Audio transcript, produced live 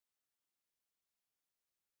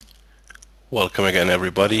Welcome again,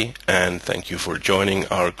 everybody, and thank you for joining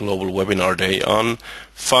our global webinar day on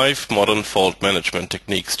 5 modern fault management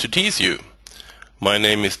techniques to tease you. My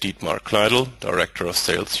name is Dietmar Kleidl, Director of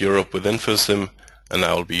Sales Europe with Infosim, and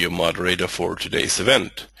I will be your moderator for today's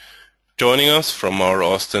event. Joining us from our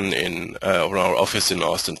office in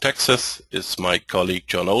Austin, Texas, is my colleague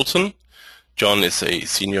John Olson. John is a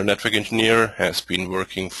senior network engineer, has been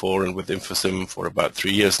working for and with Infosim for about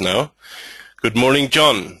 3 years now. Good morning,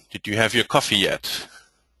 John. Did you have your coffee yet?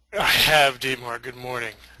 I have, Dietmar. Good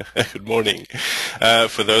morning. Good morning.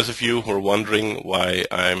 For those of you who are wondering why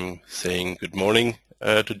I'm saying good morning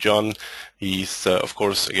to John, he's, of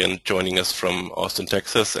course, again, joining us from Austin,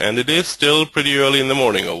 Texas, and it is still pretty early in the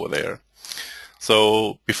morning over there.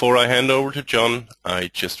 So before I hand over to John,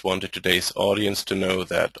 I just wanted today's audience to know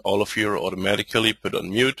that all of you are automatically put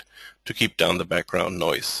on mute to keep down the background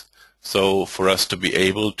noise. So for us to be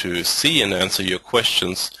able to see and answer your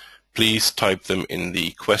questions, please type them in the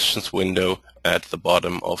questions window at the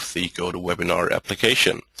bottom of the GoToWebinar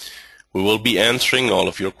application. We will be answering all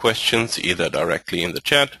of your questions either directly in the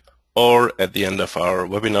chat or at the end of our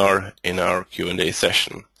webinar in our Q&A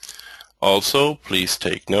session. Also, please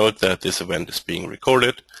take note that this event is being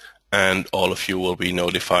recorded and all of you will be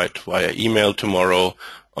notified via email tomorrow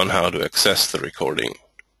on how to access the recording.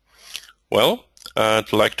 Well,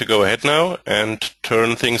 I'd like to go ahead now and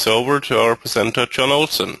turn things over to our presenter, John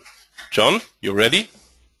Olson. John, you ready?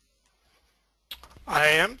 I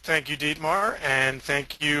am. Thank you, Dietmar, and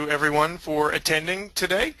thank you, everyone, for attending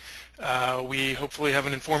today. We hopefully have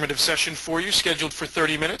an informative session for you, scheduled for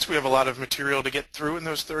 30 minutes. We have a lot of material to get through in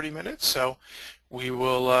those 30 minutes, so we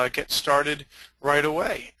will get started right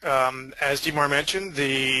away. As Dietmar mentioned,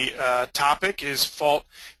 the topic is fault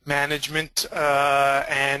management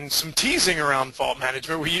and some teasing around fault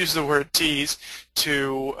management. We use the word TEASE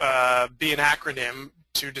to be an acronym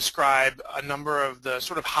to describe a number of the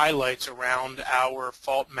sort of highlights around our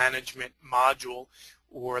fault management module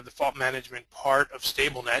or the fault management part of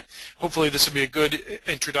StableNet. Hopefully this will be a good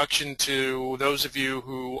introduction to those of you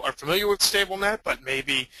who are familiar with StableNet but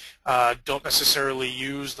maybe don't necessarily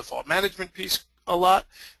use the fault management piece a lot,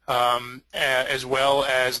 as well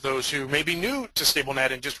as those who may be new to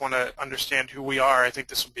StableNet and just want to understand who we are. I think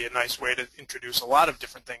this will be a nice way to introduce a lot of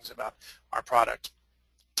different things about our product.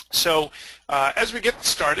 So as we get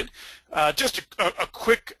started, just a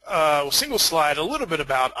quick single slide, a little bit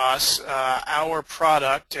about us. Our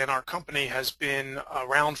product and our company has been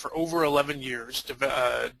around for over 11 years,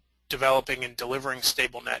 developing and delivering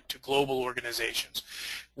StableNet to global organizations.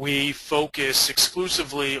 We focus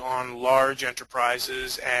exclusively on large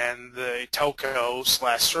enterprises and the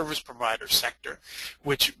telco/service provider sector,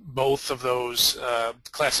 which both of those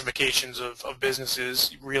classifications of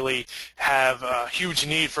businesses really have a huge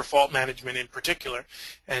need for fault management in particular,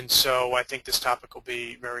 and so I think this topic will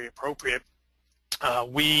be very appropriate.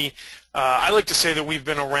 I like to say that we've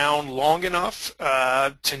been around long enough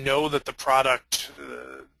to know that the product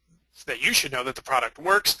that you should know that the product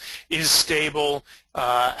works, is stable,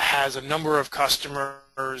 has a number of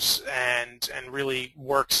customers, and really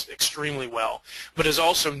works extremely well, but is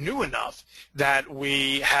also new enough that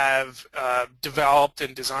we have developed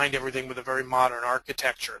and designed everything with a very modern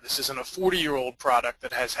architecture. This isn't a 40-year-old product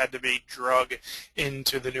that has had to be drug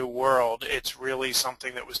into the new world. It's really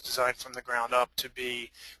something that was designed from the ground up to be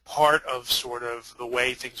part of sort of the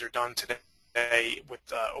way things are done today with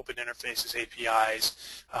open interfaces, APIs,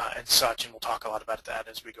 and such, and we'll talk a lot about that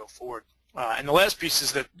as we go forward. And the last piece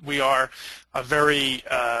is that we are a very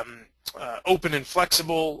open and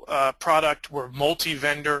flexible product. We're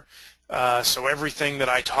multi-vendor, so everything that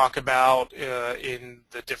I talk about in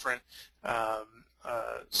the different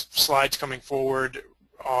slides coming forward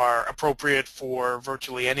are appropriate for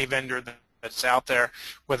virtually any vendor that's out there,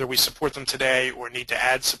 whether we support them today or need to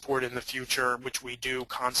add support in the future, which we do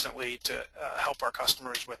constantly to help our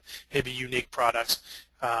customers with maybe unique products.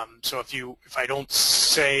 So if I don't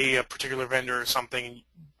say a particular vendor or something,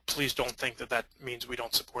 please don't think that that means we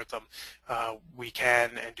don't support them. We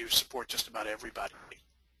can and do support just about everybody.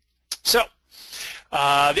 So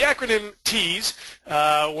the acronym TEASE,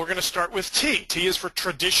 we're going to start with T. T is for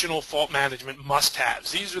traditional fault management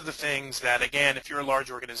must-haves. These are the things that, again, if you're a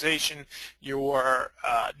large organization, your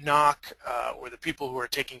NOC or the people who are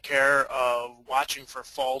taking care of watching for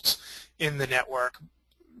faults in the network,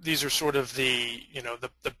 these are sort of the,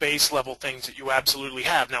 the base level things that you absolutely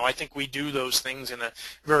have. Now, I think we do those things in a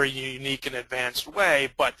very unique and advanced way,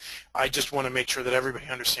 but I just want to make sure that everybody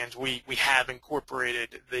understands we have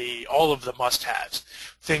incorporated all of the must-haves.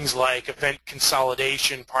 Things like event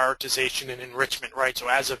consolidation, prioritization, and enrichment, right? So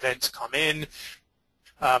as events come in,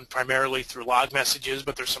 primarily through log messages,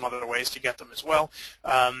 but there's some other ways to get them as well.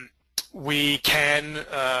 We can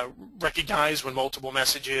recognize when multiple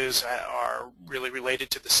messages are really related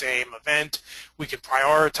to the same event. We can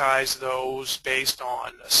prioritize those based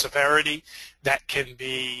on severity. That can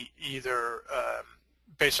be either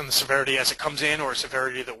based on the severity as it comes in or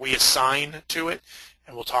severity that we assign to it.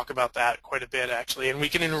 And we'll talk about that quite a bit, actually. And we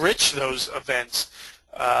can enrich those events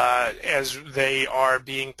as they are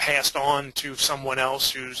being passed on to someone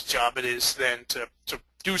else whose job it is then to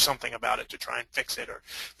do something about it, to try and fix it or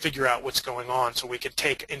figure out what's going on. So we can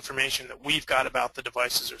take information that we've got about the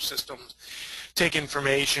devices or systems, take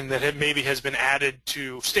information that maybe has been added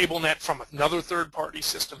to StableNet from another third-party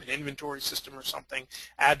system, an inventory system or something,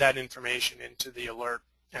 add that information into the alert,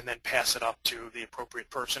 and then pass it up to the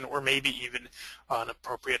appropriate person or maybe even an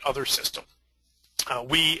appropriate other system.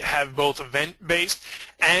 We have both event-based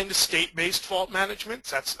and state-based fault management.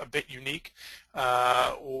 That's a bit unique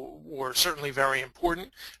or certainly very important.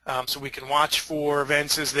 So we can watch for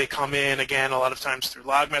events as they come in, again, a lot of times through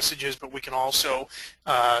log messages, but we can also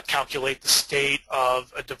calculate the state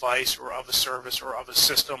of a device or of a service or of a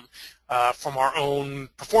system from our own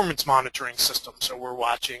performance monitoring system. So we're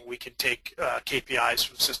watching, we can take KPIs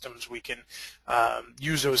from systems, we can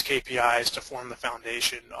use those KPIs to form the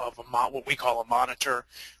foundation of what we call a monitor,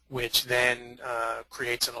 which then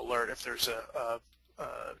creates an alert if there's a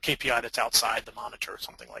KPI that's outside the monitor or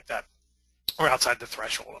something like that, or outside the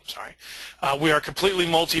threshold, I'm sorry. We are completely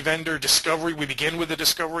multi-vendor discovery. We begin with the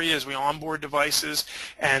discovery as we onboard devices,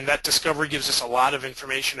 and that discovery gives us a lot of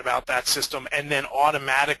information about that system and then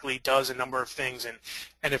automatically does a number of things.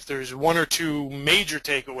 And if there's one or two major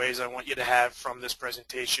takeaways I want you to have from this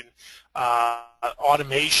presentation,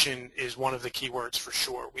 automation is one of the key words for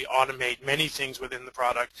sure. We automate many things within the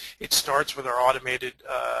product. It starts with our automated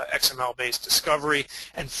XML-based discovery,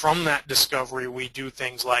 and from that discovery we do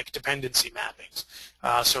things like dependency mappings.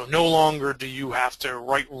 So no longer do you have to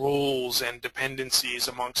write rules and dependencies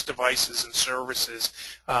amongst devices and services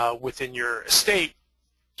within your estate.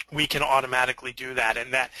 We can automatically do that,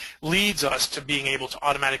 and that leads us to being able to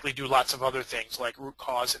automatically do lots of other things like root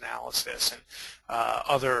cause analysis and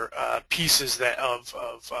other pieces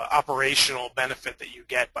of operational benefit that you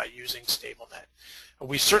get by using StableNet.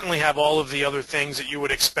 We certainly have all of the other things that you would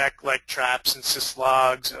expect, like traps and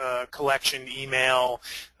syslogs, collection, email,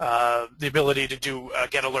 the ability to do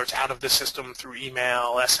get alerts out of the system through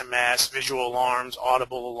email, SMS, visual alarms,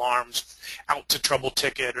 audible alarms, out to trouble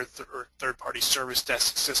ticket or third-party service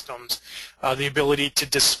desk systems, the ability to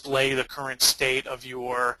display the current state of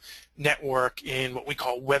your network in what we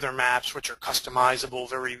call weather maps, which are customizable,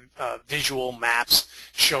 very visual maps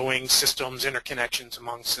showing systems, interconnections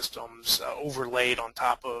among systems, overlaid on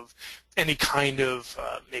top of any kind of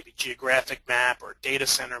maybe geographic map or data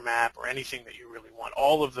center map or anything that you really want.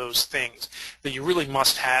 All of those things that you really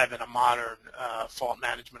must have in a modern fault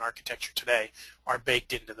management architecture today are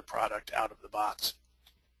baked into the product out of the box.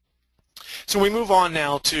 So we move on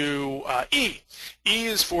now to E. E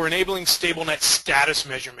is for enabling StableNet status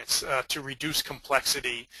measurements to reduce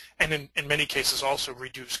complexity and in many cases also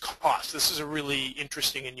reduce cost. This is a really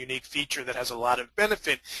interesting and unique feature that has a lot of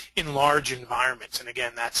benefit in large environments. And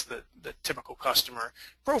again, that's the typical customer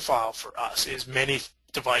profile for us, is many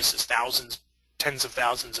devices, thousands, tens of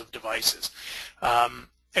thousands of devices.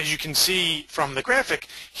 As you can see from the graphic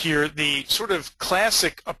here, the sort of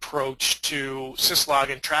classic approach to syslog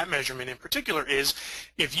and trap measurement in particular is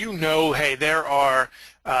if you know, hey, there are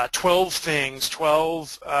 12 things,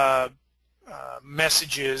 12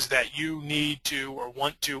 messages that you need to or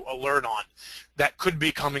want to alert on that could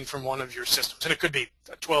be coming from one of your systems. And it could be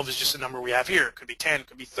 12 is just a number we have here. It could be 10, it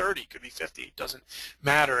could be 30, it could be 50. It doesn't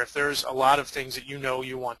matter. If there's a lot of things that you know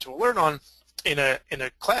you want to alert on, in a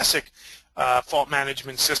classic fault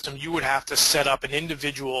management system, you would have to set up an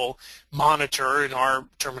individual monitor, in our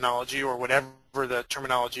terminology or whatever the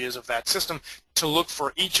terminology is of that system, to look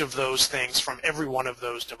for each of those things from every one of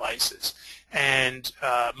those devices. And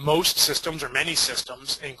most systems, or many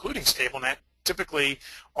systems, including StableNet, typically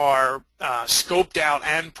are scoped out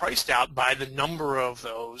and priced out by the number of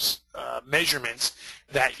those measurements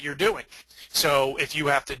that you're doing. So if you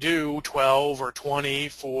have to do 12 or 20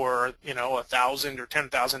 for 1,000 or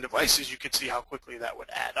 10,000 devices, you could see how quickly that would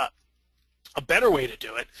add up. A better way to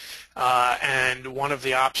do it, and one of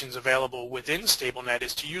the options available within StableNet,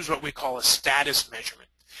 is to use what we call a status measurement.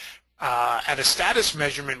 At a status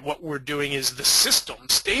measurement, what we're doing is the system,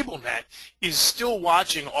 StableNet, is still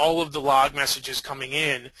watching all of the log messages coming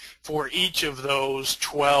in for each of those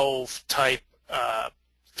 12 type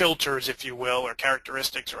filters, if you will, or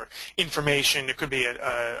characteristics or information. It could be an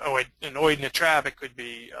OID in a trap. It could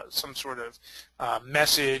be some sort of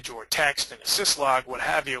message or text in a syslog, what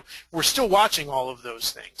have you. We're still watching all of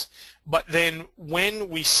those things. But then when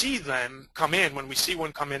we see them come in, when we see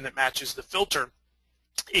one come in that matches the filter,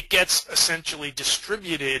 it gets essentially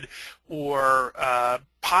distributed or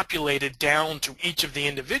populated down to each of the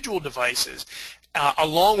individual devices,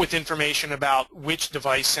 along with information about which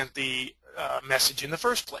device sent the message in the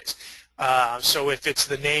first place. So if it's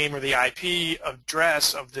the name or the IP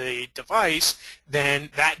address of the device, then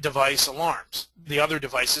that device alarms. The other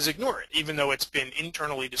devices ignore it. Even though it's been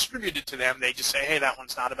internally distributed to them, they just say, hey, that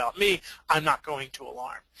one's not about me. I'm not going to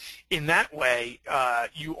alarm. In that way,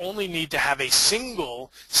 you only need to have a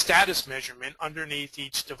single status measurement underneath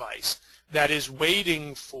each device that is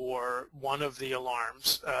waiting for one of the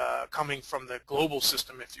alarms coming from the global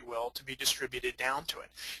system, if you will, to be distributed down to it.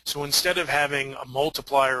 So instead of having a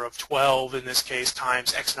multiplier of 12, in this case,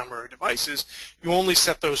 times X number of devices, you only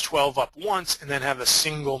set those 12 up once and then have a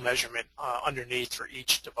single measurement underneath for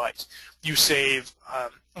each device. You save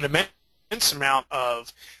an immense amount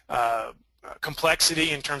of complexity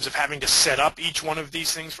in terms of having to set up each one of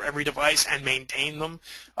these things for every device and maintain them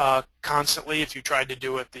constantly if you tried to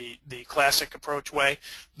do it the classic approach way.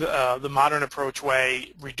 The modern approach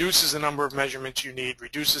way reduces the number of measurements you need,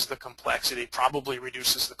 reduces the complexity, probably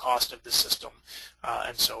reduces the cost of the system,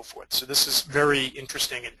 and so forth. So this is very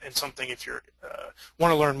interesting and something if you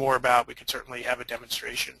want to learn more about, we could certainly have a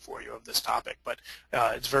demonstration for you of this topic, but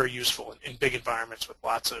it's very useful in big environments with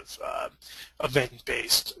lots of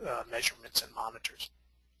event-based measurements and monitors.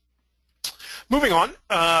 Moving on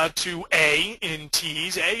to A in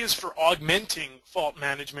TEASE. A is for augmenting fault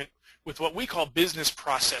management with what we call business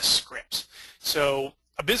process scripts. So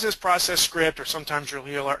a business process script, or sometimes you'll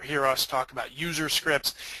hear us talk about user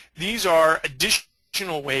scripts, these are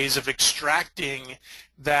additional ways of extracting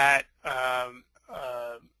that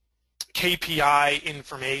KPI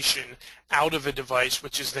information out of a device,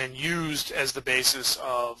 which is then used as the basis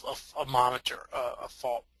of a monitor, a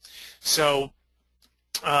fault. So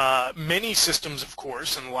many systems, of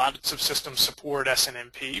course, and lots of systems support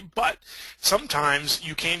SNMP, but sometimes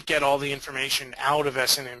you can't get all the information out of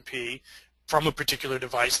SNMP from a particular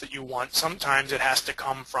device that you want. Sometimes it has to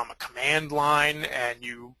come from a command line and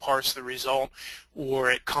you parse the result,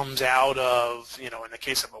 or it comes out of, in the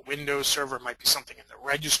case of a Windows server, it might be something in the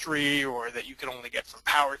registry, or that you can only get from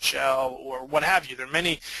PowerShell, or what have you. There are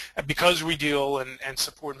many, because we deal and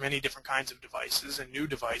support many different kinds of devices, and new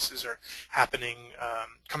devices are happening,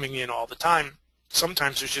 coming in all the time.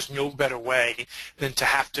 Sometimes there's just no better way than to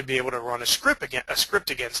have to be able to run a script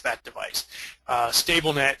against that device.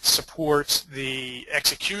 StableNet supports the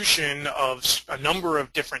execution of a number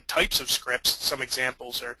of different types of scripts. Some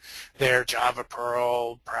examples are there: Java,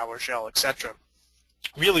 Perl, PowerShell, etc.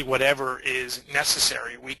 Really, whatever is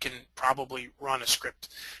necessary, we can probably run a script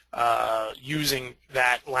using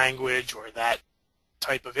that language or that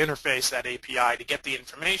type of interface, that API, to get the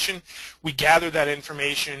information. We gather that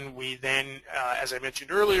information. We then, as I mentioned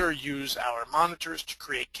earlier, use our monitors to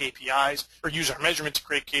create KPIs, or use our measurements to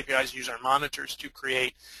create KPIs, use our monitors to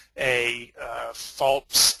create a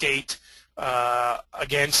fault state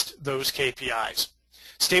against those KPIs.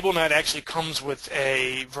 StableNet actually comes with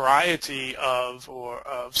a variety of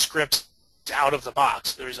scripts out of the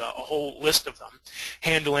box. There's a whole list of them,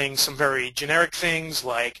 handling some very generic things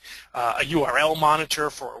like a URL monitor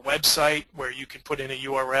for a website, where you can put in a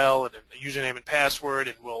URL and a username and password,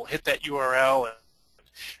 and we'll hit that URL and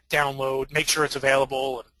download, make sure it's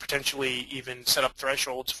available, and potentially even set up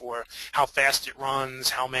thresholds for how fast it runs,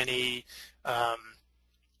 how many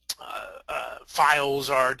files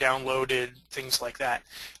are downloaded, things like that.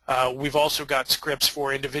 We've also got scripts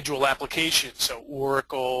for individual applications, so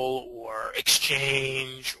Oracle or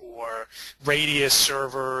Exchange or Radius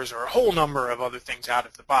servers, or a whole number of other things out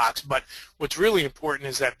of the box. But what's really important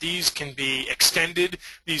is that these can be extended,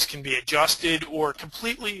 these can be adjusted, or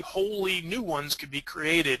completely wholly new ones could be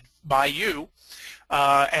created by you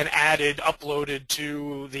and added, uploaded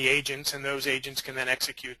to the agents, and those agents can then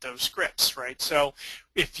execute those scripts, right? So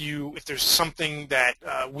if there's something that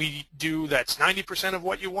we do that's 90% of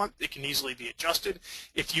what you want, it can easily be adjusted.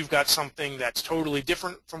 If you've got something that's totally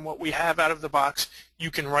different from what we have out of the box,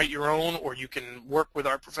 you can write your own, or you can work with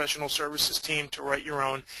our professional services team to write your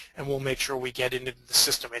own, and we'll make sure we get into the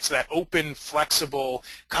system. It's that open, flexible,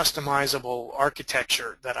 customizable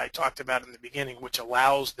architecture that I talked about in the beginning, which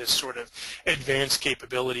allows this sort of advanced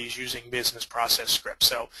capabilities using business process scripts.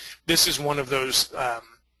 So this is one of those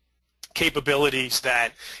capabilities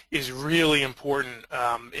that is really important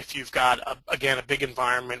if you've got, again, a big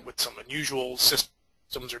environment with some unusual systems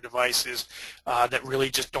systems or devices that really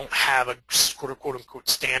just don't have a quote-unquote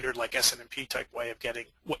standard like SNMP type way of getting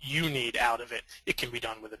what you need out of it. It can be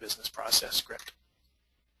done with a business process script.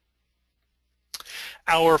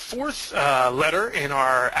 Our fourth letter in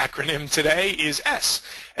our acronym today is S.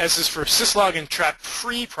 S is for Syslog and Trap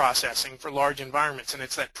Preprocessing for large environments, and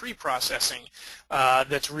it's that preprocessing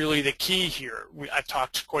that's really the key here. I've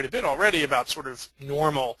talked quite a bit already about sort of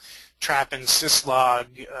normal Trap and Syslog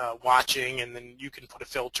watching, and then you can put a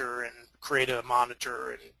filter and create a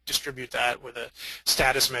monitor and distribute that with a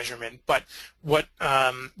status measurement. But what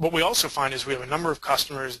we also find is we have a number of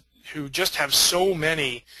customers who just have so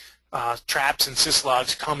many traps and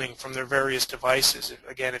syslogs coming from their various devices.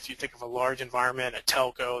 Again, if you think of a large environment, a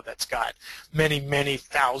telco that's got many, many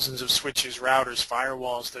thousands of switches, routers,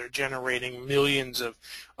 firewalls that are generating millions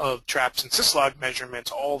of traps and syslog measurements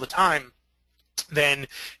all the time, then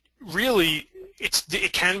really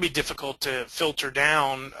it can be difficult to filter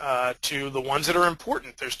down to the ones that are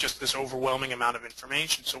important. There's just this overwhelming amount of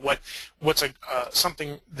information. So what's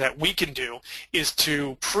something that we can do is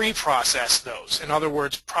to pre-process those. In other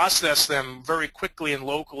words, process them very quickly and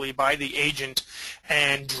locally by the agent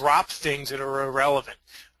and drop things that are irrelevant.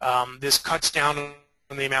 This cuts down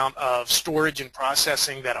on the amount of storage and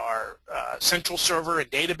processing that our central server and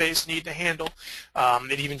database need to handle.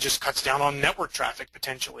 It even just cuts down on network traffic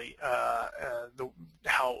potentially,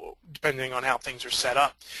 depending on how things are set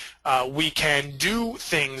up. We can do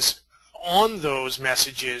things on those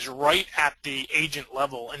messages right at the agent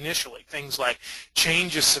level initially. Things like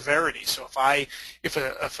change the severity. So if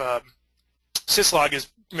a syslog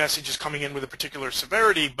message is coming in with a particular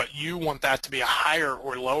severity, but you want that to be a higher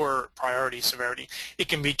or lower priority severity, it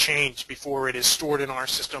can be changed before it is stored in our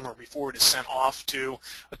system or before it is sent off to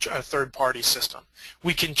a third-party system.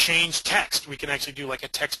 We can change text. We can actually do like a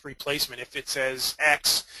text replacement. If it says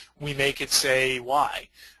X, we make it say Y.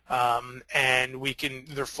 And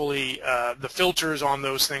they're fully, the filters on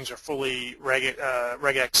those things are fully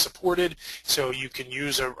regex supported, so you can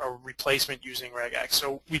use a replacement using regex.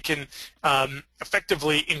 So we can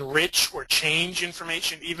effectively enrich or change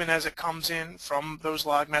information even as it comes in from those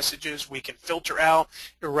log messages. We can filter out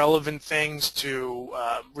irrelevant things to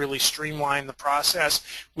really streamline the process.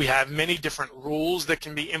 We have many different rules that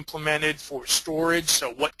can be implemented for storage,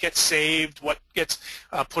 so what gets saved, what gets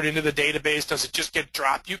put into the database, does it just get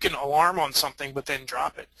dropped? You can alarm on something but then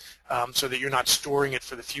drop it so that you're not storing it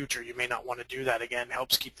for the future. You may not want to do that. Again,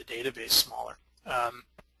 helps keep the database smaller.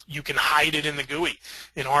 You can hide it in the GUI,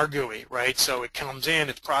 in our GUI, right? So it comes in,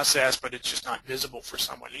 it's processed, but it's just not visible for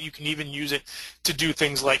someone. You can even use it to do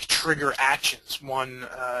things like trigger actions. One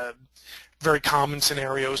very common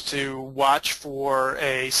scenario is to watch for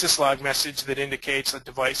a syslog message that indicates a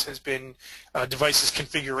device's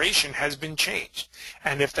configuration has been changed.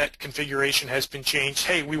 And if that configuration has been changed,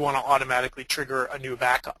 hey, we want to automatically trigger a new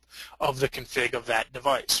backup of the config of that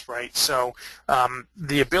device, right? So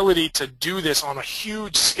the ability to do this on a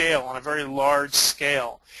huge scale, on a very large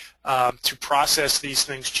scale, to process these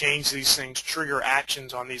things, change these things, trigger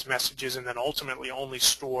actions on these messages, and then ultimately only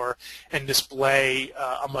store and display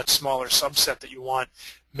a much smaller subset that you want,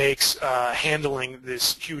 makes handling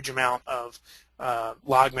this huge amount of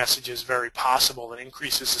log messages very possible and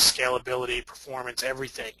increases the scalability, performance,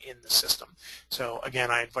 everything in the system. So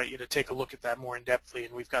again, I invite you to take a look at that more in depthly,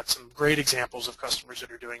 and we've got some great examples of customers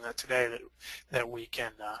that are doing that today that we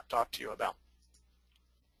can talk to you about.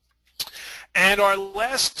 And our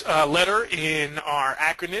last letter in our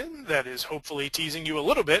acronym that is hopefully teasing you a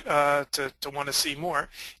little bit to want to see more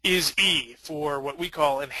is E, for what we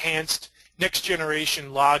call Enhanced Next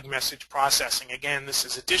Generation Log Message Processing. Again, this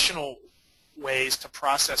is additional ways to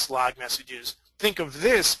process log messages. Think of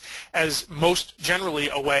this as most generally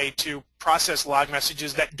a way to process log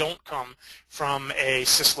messages that don't come from a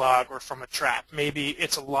syslog or from a trap. Maybe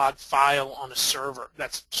it's a log file on a server.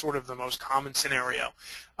 That's sort of the most common scenario.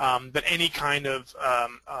 But any kind of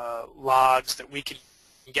logs that we can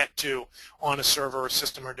get to on a server or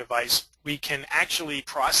system or device, we can actually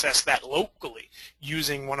process that locally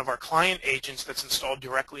using one of our client agents that's installed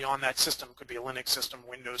directly on that system. It could be a Linux system,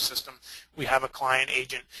 Windows system. We have a client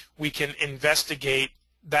agent. We can investigate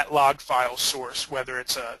that log file source, whether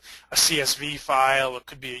it's a CSV file, it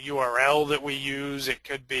could be a URL that we use, it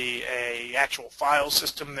could be an actual file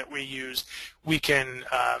system that we use. We can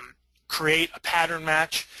create a pattern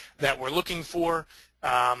match that we're looking for,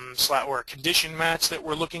 or a condition match that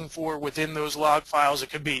we're looking for within those log files. It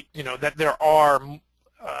could be, that there are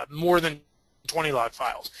more than 20 log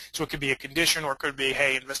files. So it could be a condition, or it could be,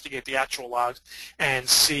 hey, investigate the actual logs and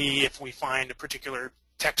see if we find a particular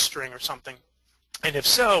text string or something And if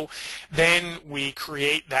so, then we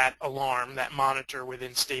create that alarm, that monitor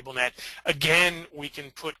within StableNet. Again, we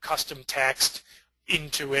can put custom text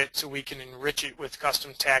into it, so we can enrich it with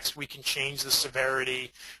custom text. We can change the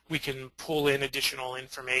severity. We can pull in additional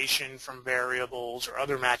information from variables or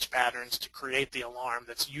other match patterns to create the alarm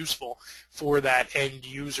that's useful for that end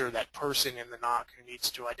user, that person in the NOC who needs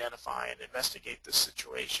to identify and investigate this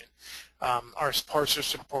situation. Our parser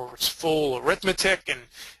supports full arithmetic,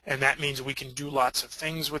 and that means we can do lots of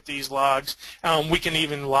things with these logs. We can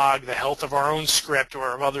even log the health of our own script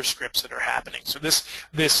or of other scripts that are happening. So this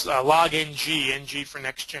logNG, NG for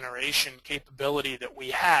next generation capability that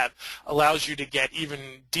we have allows you to get even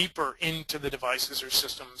deeper into the devices or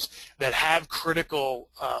systems that have critical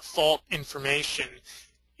fault information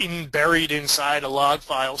buried inside a log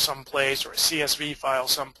file someplace or a CSV file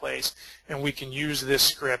someplace, and we can use this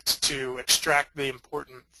script to extract the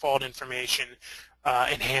important fault information,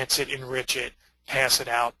 enhance it, enrich it, pass it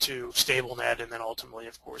out to StableNet, and then ultimately,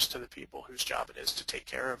 of course, to the people whose job it is to take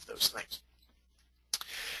care of those things.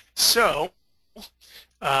 So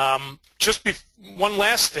just one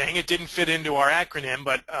last thing, it didn't fit into our acronym,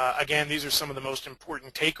 but again, these are some of the most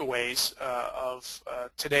important takeaways of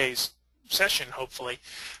today's session, hopefully.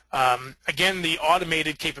 Again, the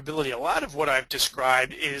automated capability, a lot of what I've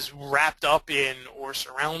described is wrapped up in or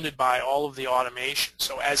surrounded by all of the automation.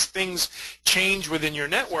 So as things change within your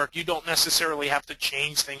network, you don't necessarily have to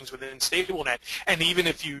change things within StableNet. And even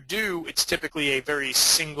if you do, it's typically a very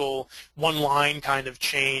single one-line kind of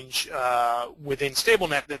change within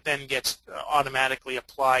StableNet that then gets automatically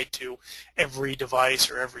applied to every device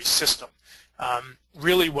or every system.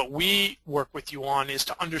 Really what we work with you on is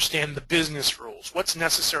to understand the business rules, what's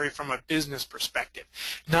necessary from a business perspective,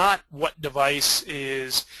 not what device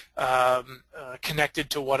is connected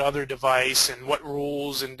to what other device and what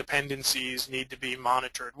rules and dependencies need to be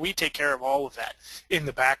monitored. We take care of all of that in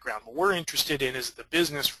the background. What we're interested in is the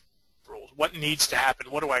business rules. What needs to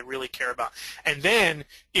happen? What do I really care about? And then,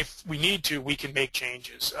 if we need to, we can make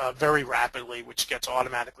changes very rapidly, which gets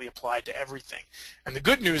automatically applied to everything. And the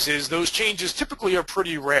good news is those changes typically are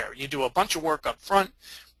pretty rare. You do a bunch of work up front,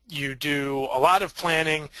 you do a lot of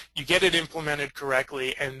planning, you get it implemented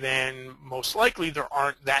correctly, and then most likely there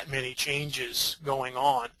aren't that many changes going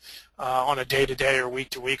on a day-to-day or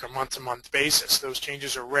week-to-week or month-to-month basis. Those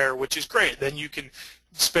changes are rare, which is great. Then you can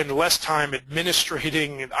spend less time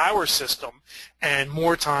administrating our system and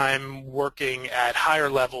more time working at higher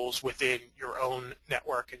levels within your own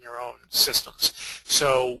network and your own systems.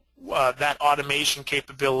 So that automation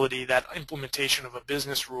capability, that implementation of a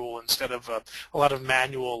business rule instead of a lot of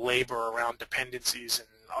manual labor around dependencies and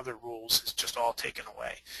other rules is just all taken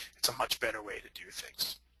away. It's a much better way to do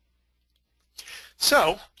things.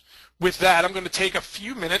 So with that, I'm going to take a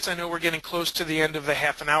few minutes. I know we're getting close to the end of the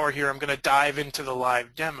half an hour here. I'm going to dive into the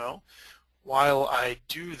live demo. While I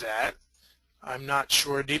do that, I'm not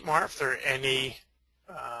sure, Dietmar, if there are any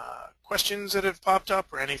questions that have popped up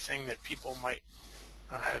or anything that people might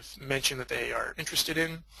have mentioned that they are interested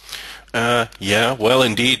in. Yeah, well,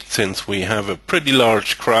 indeed, since we have a pretty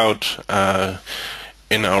large crowd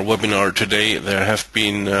in our webinar today, there have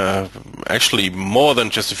been actually more than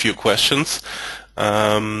just a few questions.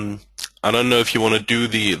 I don't know if you want to do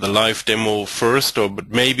the live demo first,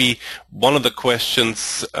 but maybe one of the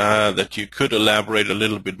questions that you could elaborate a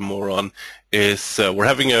little bit more on is we're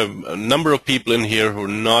having a number of people in here who are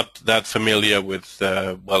not that familiar with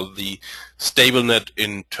well, the StableNet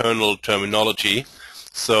internal terminology.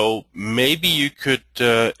 So maybe you could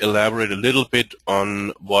elaborate a little bit on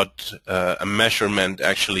what a measurement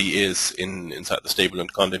actually is inside the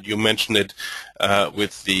StableNet content. You mentioned it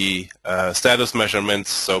with the status measurements,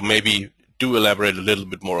 so maybe do elaborate a little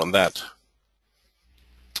bit more on that.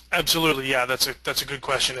 Absolutely, yeah, that's a good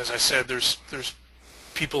question. As I said, there's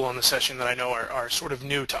people on the session that I know are sort of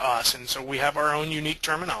new to us, and so we have our own unique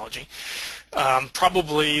terminology.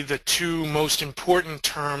 Probably the two most important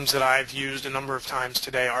terms that I've used a number of times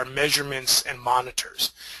today are measurements and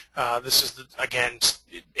monitors. This is, again,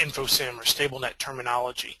 Infosim or StableNet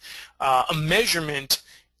terminology. A measurement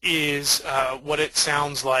is what it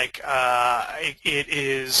sounds like. It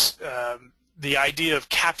is the idea of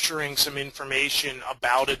capturing some information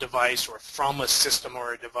about a device or from a system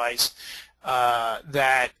or a device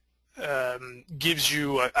that gives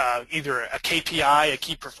you either a KPI, a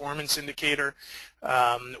key performance indicator,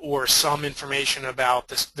 or some information about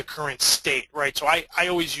the current state, right? So I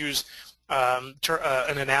always use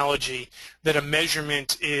an analogy that a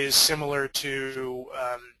measurement is similar to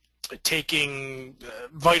taking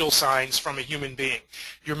vital signs from a human being.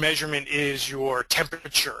 Your measurement is your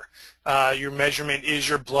temperature, Your measurement is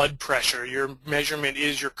your blood pressure. Your measurement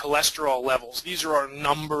is your cholesterol levels. These are our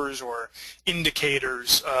numbers or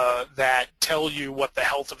indicators that tell you what the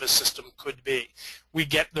health of a system could be. We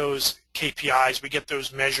get those KPIs, we get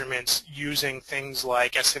those measurements using things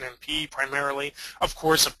like SNMP primarily, of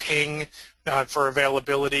course a ping for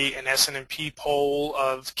availability, an SNMP poll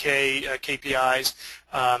of KPIs.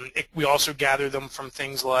 We also gather them from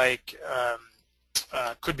things like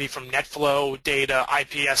could be from NetFlow data,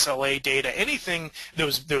 IPSLA data, anything,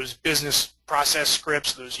 those business process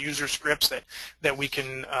scripts, those user scripts that we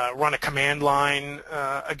can run a command line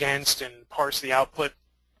against and parse the output.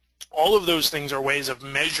 All of those things are ways of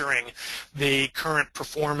measuring the current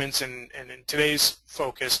performance and in today's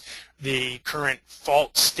focus, the current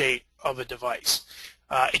fault state of a device.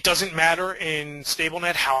 It doesn't matter in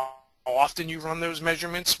StableNet how often you run those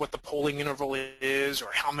measurements, what the polling interval is, or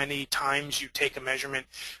how many times you take a measurement.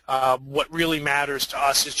 What really matters to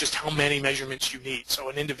us is just how many measurements you need. So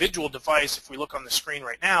an individual device, if we look on the screen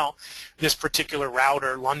right now, this particular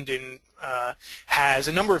router, London, has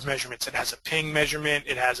a number of measurements. It has a ping measurement,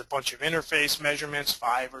 it has a bunch of interface measurements,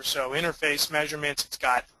 5 or so interface measurements, it's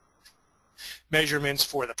got measurements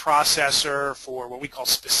for the processor, for what we call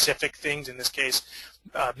specific things, in this case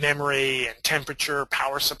memory and temperature,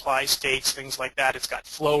 power supply states, things like that. It's got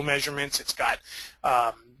flow measurements, it's got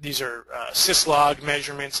these are Syslog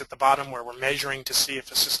measurements at the bottom where we're measuring to see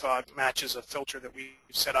if a Syslog matches a filter that we've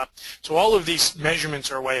set up. So all of these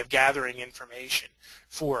measurements are a way of gathering information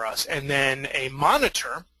for us. And then a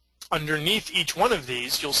monitor, underneath each one of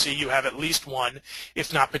these, you'll see you have at least one,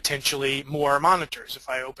 if not potentially more monitors. If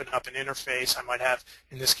I open up an interface, I might have,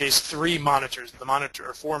 in this case, 3 monitors, the monitor,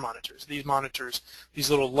 or 4 monitors. These monitors, these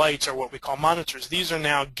little lights are what we call monitors. These are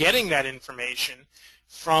now getting that information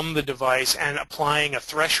from the device and applying a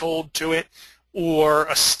threshold to it or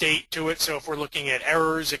a state to it. So if we're looking at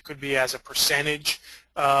errors, it could be as a percentage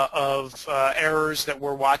of errors that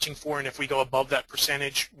we're watching for, and if we go above that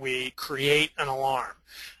percentage, we create an alarm.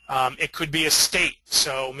 It could be a state,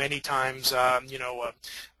 so many times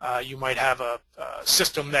you might have a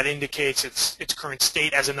system that indicates its current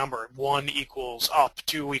state as a number. 1 equals up,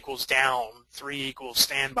 2 equals down, 3 equals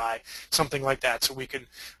standby, something like that. So we can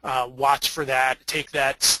watch for that, take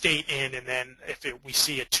that state in, and then if we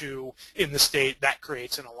see a 2 in the state, that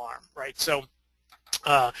creates an alarm, right? So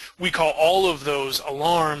we call all of those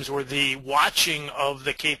alarms or the watching of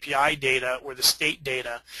the KPI data or the state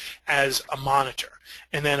data as a monitor.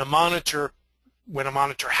 And then a monitor, when a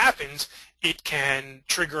monitor happens, it can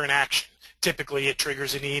trigger an action. Typically it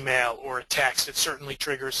triggers an email or a text. It certainly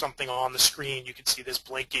triggers something on the screen. You can see this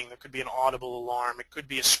blinking. There could be an audible alarm. It could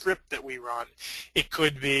be a script that we run. It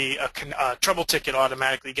could be a trouble ticket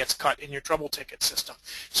automatically gets cut in your trouble ticket system.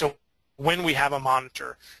 So when we have a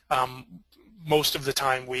monitor, most of the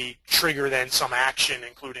time we trigger then some action,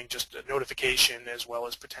 including just a notification as well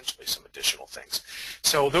as potentially some additional things.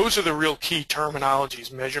 So those are the real key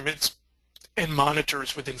terminologies, measurements and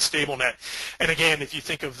monitors within StableNet. And again, if you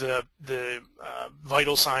think of the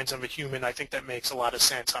vital signs of a human, I think that makes a lot of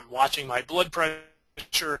sense. I'm watching my blood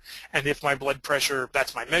pressure, and if my blood pressure,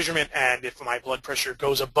 that's my measurement, and if my blood pressure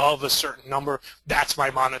goes above a certain number, that's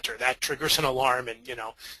my monitor. That triggers an alarm, and in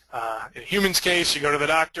a human's case, you go to the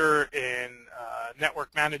doctor. In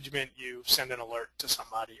network management, you send an alert to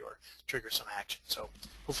somebody or trigger some action. So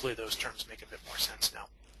hopefully those terms make a bit more sense now.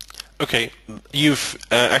 Okay, you've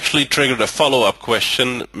actually triggered a follow-up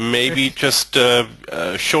question. Maybe just a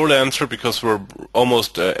short answer because we're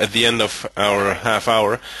almost at the end of our half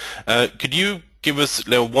hour. Could you give us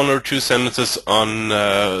 1 or 2 sentences on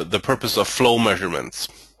the purpose of flow measurements?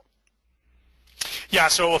 Yeah,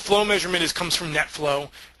 so a flow measurement comes from NetFlow.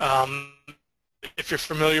 If you're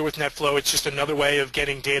familiar with NetFlow, it's just another way of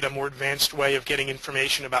getting data, more advanced way of getting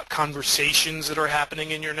information about conversations that are happening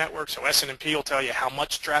in your network. So SNMP will tell you how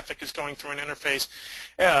much traffic is going through an interface.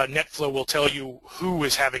 NetFlow will tell you who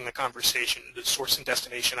is having the conversation, the source and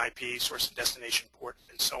destination IP, source and destination port,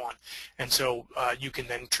 and so on. And so you can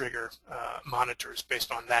then trigger monitors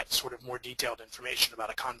based on that sort of more detailed information about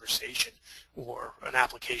a conversation or an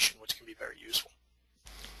application, which can be very useful.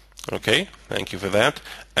 Okay, thank you for that.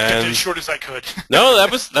 And kept it as short as I could. No,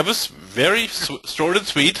 that was very short and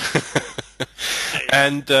sweet.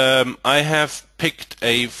 And I have picked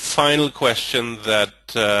a final question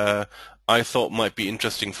that I thought might be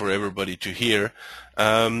interesting for everybody to hear.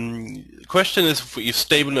 Question is if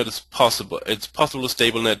StableNet is possible. It's possible to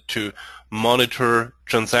StableNet to monitor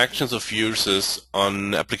transactions of users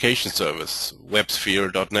on application service,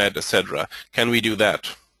 WebSphere, .NET, etc. Can we do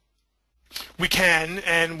that? We can,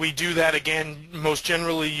 and we do that again most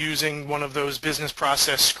generally using one of those business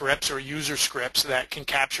process scripts or user scripts that can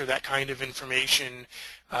capture that kind of information.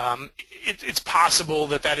 It's possible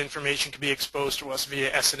that that information can be exposed to us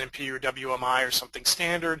via SNMP or WMI or something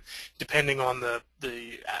standard. Depending on the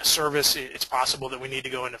service, it's possible that we need to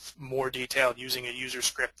go into more detail using a user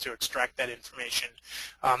script to extract that information,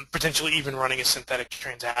 potentially even running a synthetic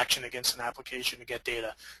transaction against an application to get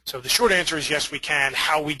data. So the short answer is yes, we can.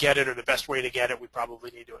 How we get it or the best way to get it, we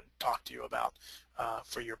probably need to talk to you about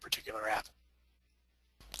for your particular app.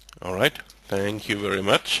 All right, thank you very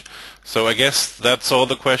much. So I guess that's all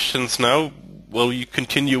the questions now. Will you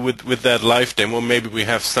continue with that live demo? Maybe we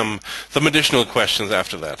have some additional questions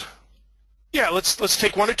after that. Yeah, let's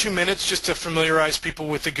take 1 or 2 minutes just to familiarize people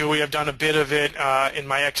with the GUI. I've done a bit of it in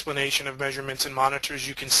my explanation of measurements and monitors.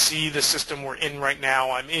 You can see the system we're in right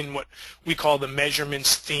now. I'm in what we call the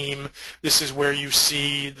measurements theme. This is where you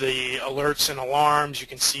see the alerts and alarms. You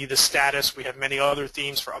can see the status. We have many other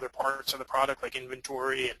themes for other parts of the product like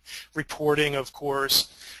inventory and reporting, of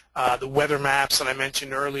course. The weather maps that I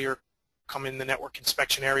mentioned earlier come in the network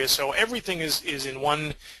inspection area. So everything is in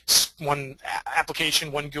one application,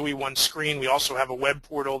 one GUI, one screen. We also have a web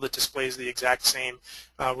portal that displays the exact same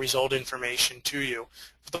result information to you.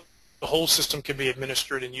 The whole system can be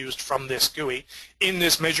administered and used from this GUI. In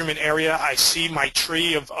this measurement area, I see my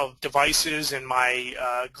tree of devices and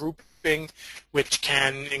my grouping, which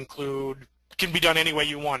can be done any way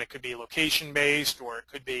you want. It could be location-based, or it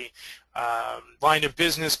could be line of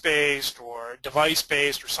business-based, or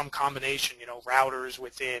device-based, or some combination, routers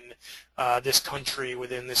within this country,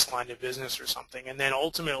 within this line of business or something. And then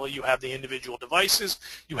ultimately you have the individual devices,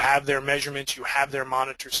 you have their measurements, you have their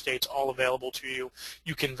monitor states all available to you.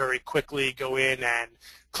 You can very quickly go in and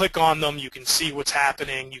click on them. You can see what's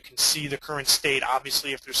happening. You can see the current state.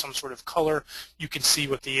 Obviously, if there's some sort of color, you can see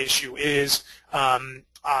what the issue is.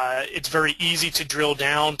 It's very easy to drill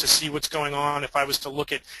down to see what's going on. If I was to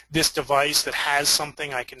look at this device that has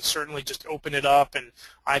something, I can certainly just open it up and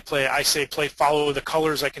I say follow the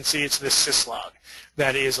colors. I can see it's this Syslog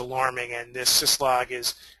that is alarming, and this Syslog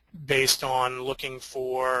is based on looking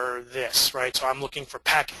for this, right? So I'm looking for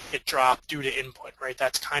packet drop due to input, right?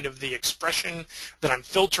 That's kind of the expression that I'm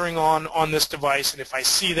filtering on this device, and if I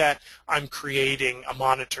see that, I'm creating a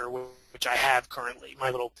monitor, which I have currently. My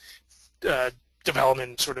little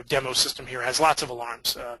development sort of demo system here has lots of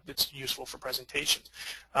alarms. It's useful for presentations.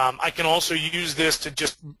 I can also use this to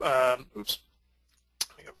just,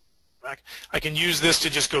 I can use this to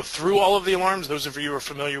just go through all of the alarms. Those of you who are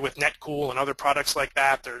familiar with Netcool and other products like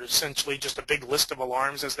that, they're essentially just a big list of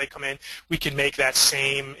alarms as they come in. We can make that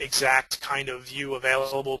same exact kind of view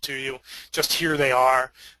available to you. Just here they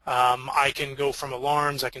are. I can go from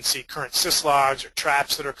alarms. I can see current syslogs or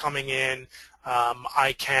traps that are coming in.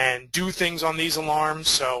 I can do things on these alarms,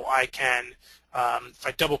 so I can, if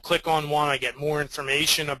I double click on one, I get more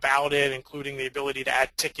information about it, including the ability to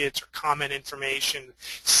add tickets or comment information,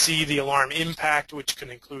 see the alarm impact, which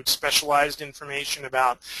can include specialized information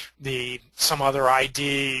about some other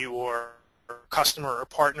ID or customer or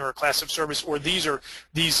partner or class of service, or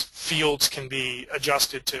these fields can be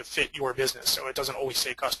adjusted to fit your business. So it doesn't always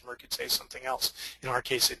say customer, it could say something else. In our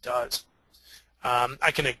case, it does. I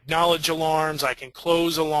can acknowledge alarms, I can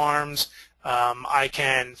close alarms, I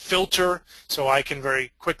can filter, so I can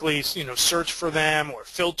very quickly search for them or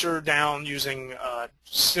filter down using a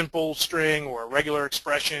simple string or a regular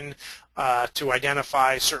expression to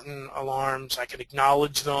identify certain alarms. I can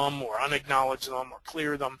acknowledge them or unacknowledge them or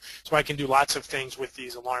clear them, so I can do lots of things with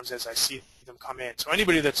these alarms as I see them come in. So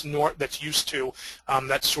anybody that's used to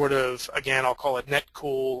that sort of, again, I'll call it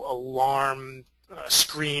Netcool alarm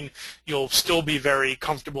screen, you'll still be very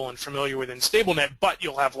comfortable and familiar with in StableNet, but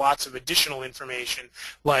you'll have lots of additional information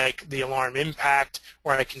like the alarm impact,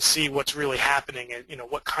 where I can see what's really happening and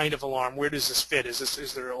what kind of alarm, where does this fit? Is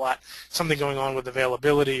there something going on with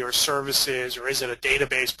availability or services, or is it a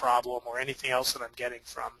database problem or anything else that I'm getting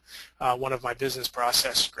from one of my business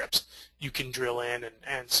process scripts? You can drill in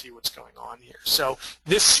and see what's going on here. So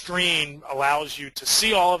this screen allows you to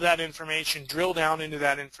see all of that information, drill down into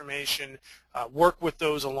that information, work with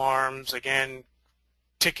those alarms, again,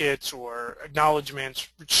 tickets or acknowledgments,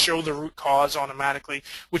 show the root cause automatically,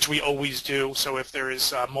 which we always do. So if there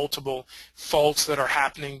is multiple faults that are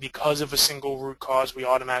happening because of a single root cause, we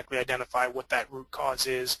automatically identify what that root cause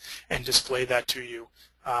is and display that to you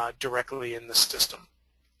directly in the system.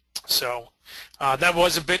 So that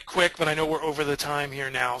was a bit quick, but I know we're over the time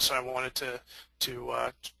here now, so I wanted to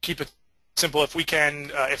keep it simple. If we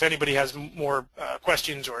can, if anybody has more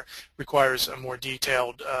questions or requires a more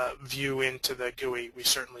detailed view into the GUI, we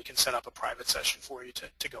certainly can set up a private session for you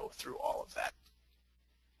to go through all of that.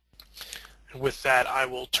 And with that, I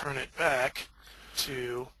will turn it back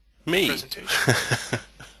to me. The presentation.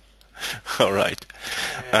 All right.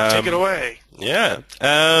 Take it away. Yeah.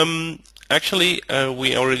 Actually,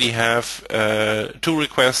 we already have 2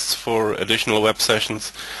 requests for additional web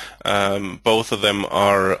sessions. Both of them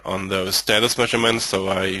are on those status measurements,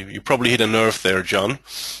 so you probably hit a nerve there, John.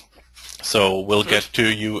 So we'll get to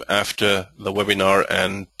you after the webinar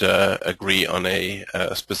and agree on a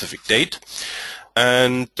specific date.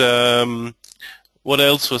 And what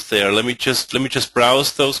else was there? Let me just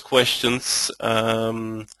browse those questions.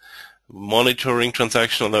 Monitoring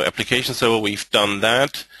transaction on the application server, we've done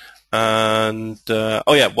that. And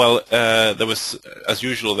oh yeah, well, there was, as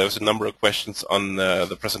usual, there was a number of questions on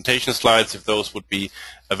the presentation slides, if those would be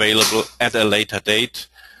available at a later date.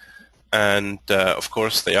 And of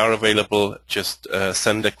course they are available. Just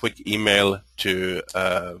send a quick email to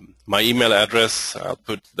my email address. I'll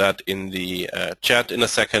put that in the chat in a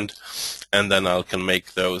second, and then I can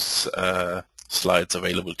make those slides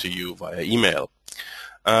available to you via email.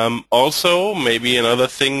 Also, maybe another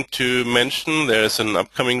thing to mention, there's an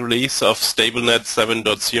upcoming release of StableNet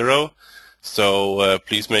 7.0, so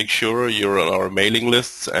please make sure you're on our mailing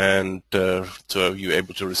lists, and so you're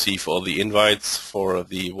able to receive all the invites for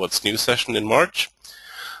the What's New session in March.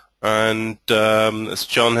 And as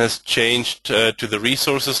John has changed to the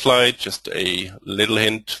resources slide, just a little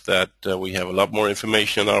hint that we have a lot more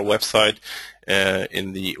information on our website.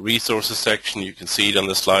 In the resources section, you can see it on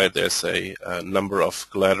the slide, there's a number of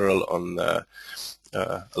collateral on a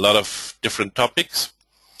lot of different topics.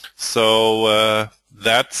 So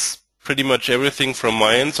that's pretty much everything from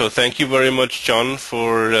my end. So thank you very much, John,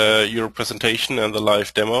 for your presentation and the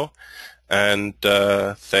live demo. And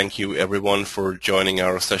thank you everyone for joining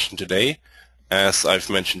our session today. As I've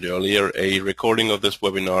mentioned earlier, a recording of this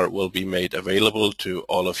webinar will be made available to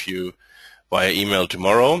all of you via email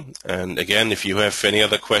tomorrow. And again, if you have any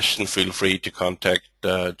other questions, feel free to contact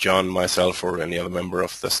John, myself, or any other member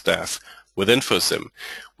of the staff with Infosim.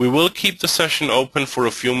 We will keep the session open for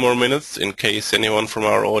a few more minutes in case anyone from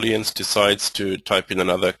our audience decides to type in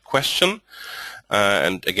another question.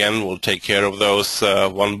 And again, we'll take care of those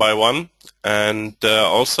one by one. And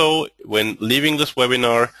also, when leaving this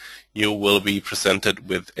webinar, you will be presented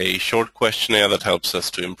with a short questionnaire that helps us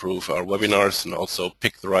to improve our webinars and also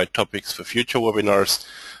pick the right topics for future webinars.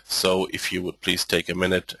 So if you would please take a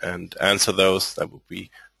minute and answer those, that would be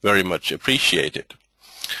very much appreciated.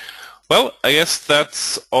 Well, I guess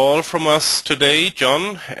that's all from us today.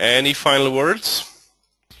 John, any final words?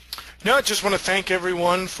 No, I just want to thank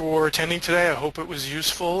everyone for attending today. I hope it was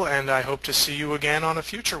useful, and I hope to see you again on a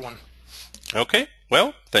future one. Okay,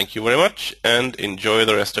 well, thank you very much, and enjoy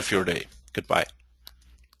the rest of your day. Goodbye.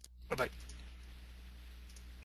 Bye-bye.